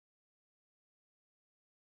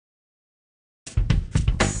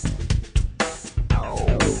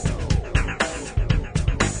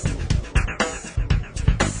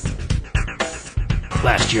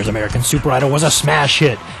Last year's American Super Idol was a smash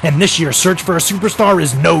hit, and this year's search for a superstar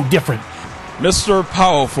is no different. Mr.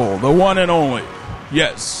 Powerful, the one and only.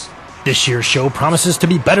 Yes. This year's show promises to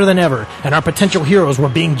be better than ever, and our potential heroes were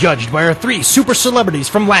being judged by our 3 super celebrities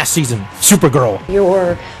from last season. Supergirl.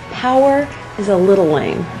 Your power is a little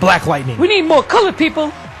lame. Black Lightning. We need more colored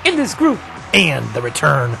people in this group. And the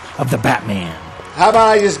return of the Batman. How about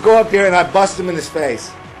I just go up here and I bust him in his face?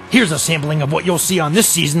 Here's a sampling of what you'll see on this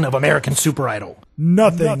season of American Super Idol.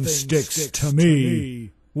 Nothing sticks to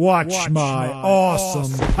me. Watch my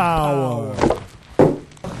awesome power.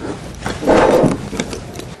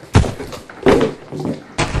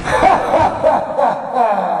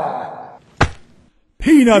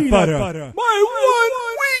 Peanut butter. My one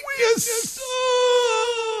weakness.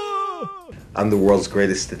 I'm the world's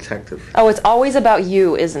greatest detective. Oh, it's always about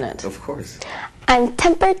you, isn't it? Of course. I'm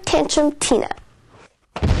Temper Tantrum Tina.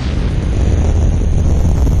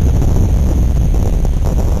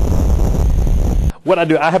 What I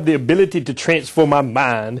do, I have the ability to transform my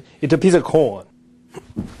mind into a piece of corn.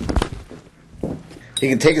 He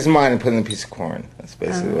can take his mind and put it in a piece of corn. That's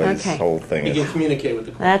basically what his whole thing is. He can communicate with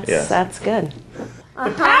the corn. That's good.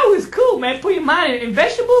 The power is cool, man. Put your mind in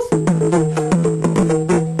vegetables.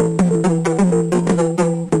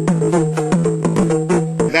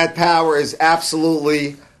 That power is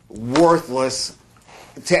absolutely worthless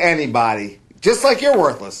to anybody. Just like you're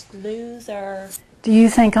worthless. Loser. Do you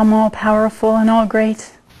think I'm all powerful and all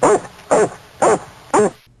great?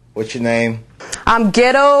 What's your name? I'm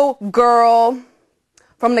ghetto girl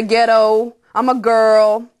from the ghetto. I'm a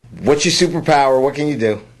girl. What's your superpower? What can you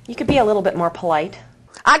do? You could be a little bit more polite.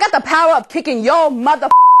 I got the power of kicking your mother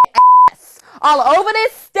ass all over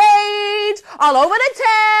this stage, all over the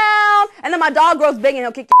town, and then my dog grows big and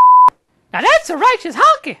he'll kick your Now that's a righteous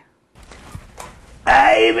honky.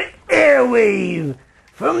 I'm Airwave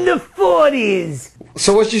from the 40s.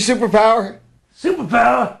 So what's your superpower?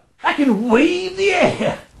 Superpower? I can wave the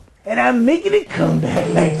air, and I'm making a comeback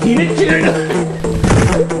like Tina Turner.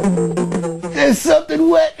 There's something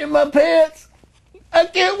wet in my pants. I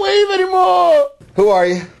can't wave anymore. Who are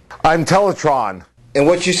you? I'm Teletron. And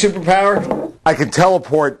what's your superpower? I can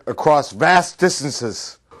teleport across vast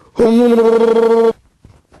distances.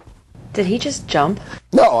 Did he just jump?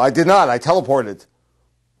 No, I did not. I teleported.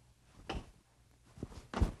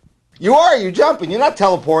 You're jumping. You're not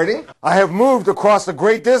teleporting. I have moved across a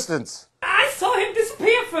great distance. I saw him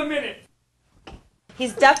disappear for a minute.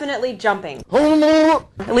 He's definitely jumping.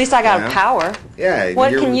 At least I got power. Yeah.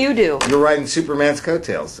 What can you do? You're riding Superman's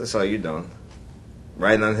coattails. That's all you're doing.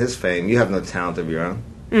 Riding on his fame. You have no talent of your own.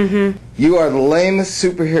 Mm-hmm. You are the lamest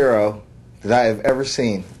superhero that I have ever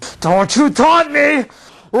seen. Don't you taunt me!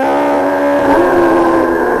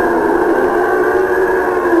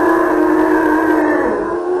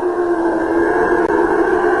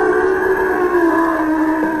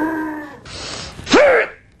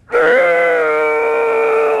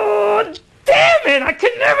 I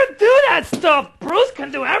could never do that stuff. Bruce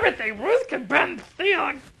can do everything. Bruce can bend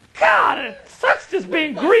steel. God, it sucks just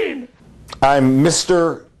being green. I'm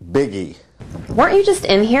Mr. Biggie. Weren't you just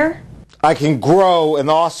in here? I can grow an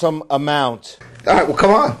awesome amount. All right, well,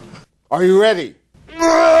 come on. Are you ready?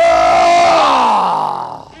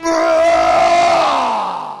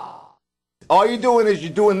 All you're doing is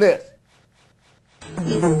you're doing this.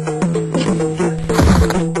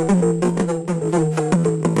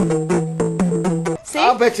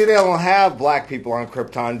 I'll bet you they don't have black people on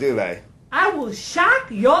Krypton, do they? I will shock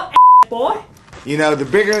your ass, boy. You know, the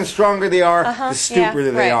bigger and stronger they are, the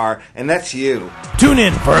stupider they are, and that's you. Tune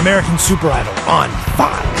in for American Super Idol on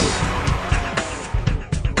Fox.